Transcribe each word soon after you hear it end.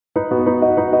Hello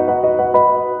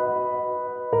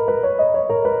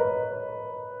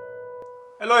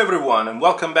everyone and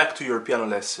welcome back to your piano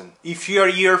lesson. If you are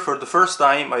here for the first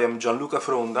time, I am Gianluca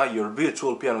Fronda, your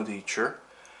virtual piano teacher.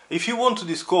 If you want to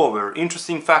discover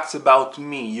interesting facts about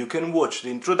me, you can watch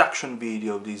the introduction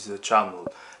video of this channel.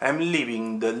 I'm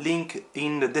leaving the link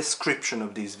in the description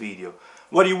of this video,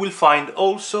 where you will find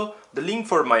also the link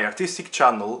for my artistic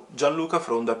channel, Gianluca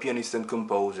Fronda, pianist and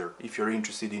composer, if you're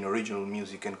interested in original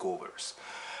music and covers.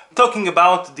 Talking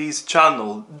about this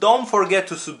channel, don't forget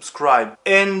to subscribe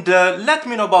and let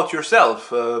me know about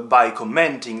yourself by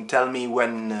commenting. Tell me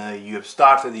when you have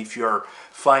started, if you're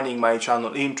finding my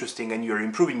channel interesting and you're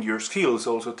improving your skills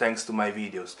also thanks to my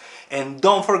videos. And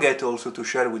don't forget also to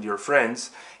share with your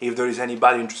friends if there is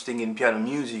anybody interested in piano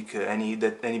music,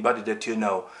 anybody that you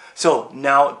know. So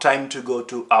now time to go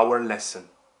to our lesson.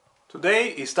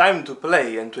 Today is time to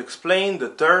play and to explain the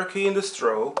turkey in the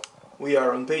straw. We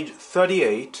are on page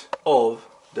 38 of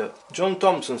the John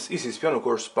Thompson's Easy Piano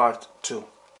Course Part 2.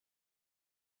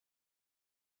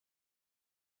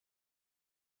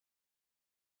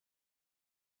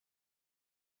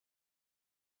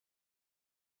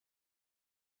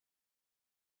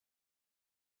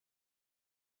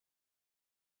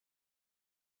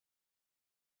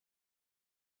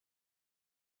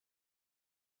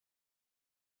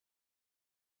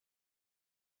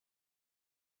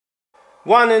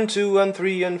 One and two and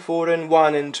three and four and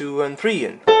one and two and three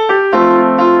and stop.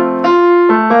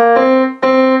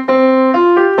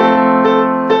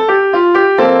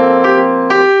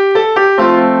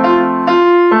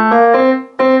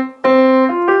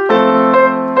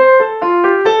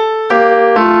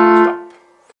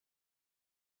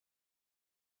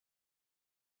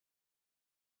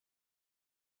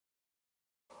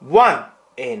 One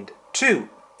and two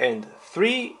and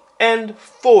three and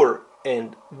four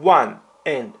and one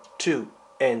and two and three and four and one and two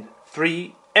and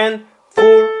three and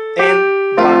four and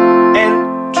one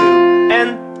and two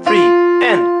and three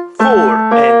and four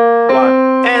and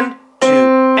one and two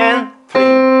and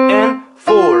three and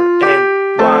four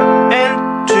and one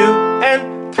and two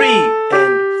and three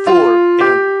and four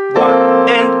and one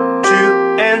and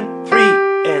two and three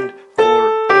and four and one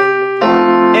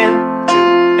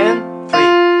and two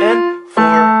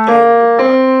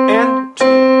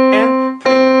and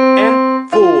three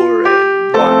and four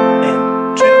and one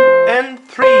and two and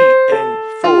three and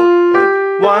four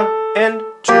and one and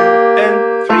two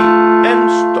and three and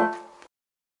stop.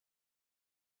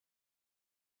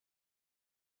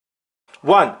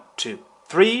 1, 2,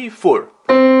 3, 4.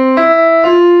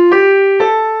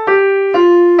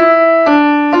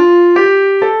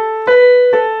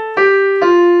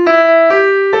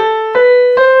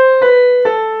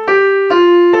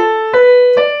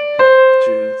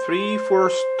 Two, three, four,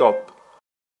 stop.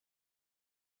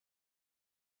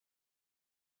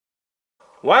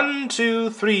 1, 2,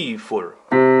 3, 4.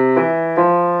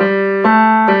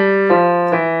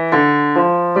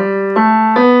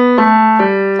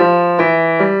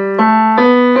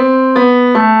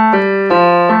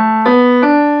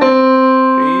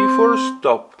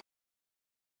 Stop.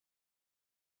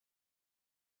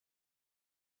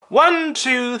 1,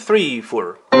 2, 3,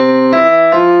 4.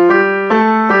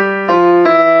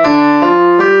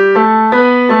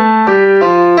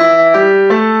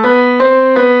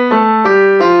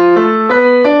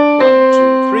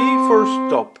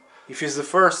 Stop. If it's the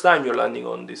first time you're landing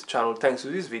on this channel thanks to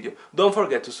this video, don't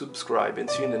forget to subscribe and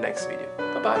see you in the next video.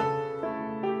 Bye bye.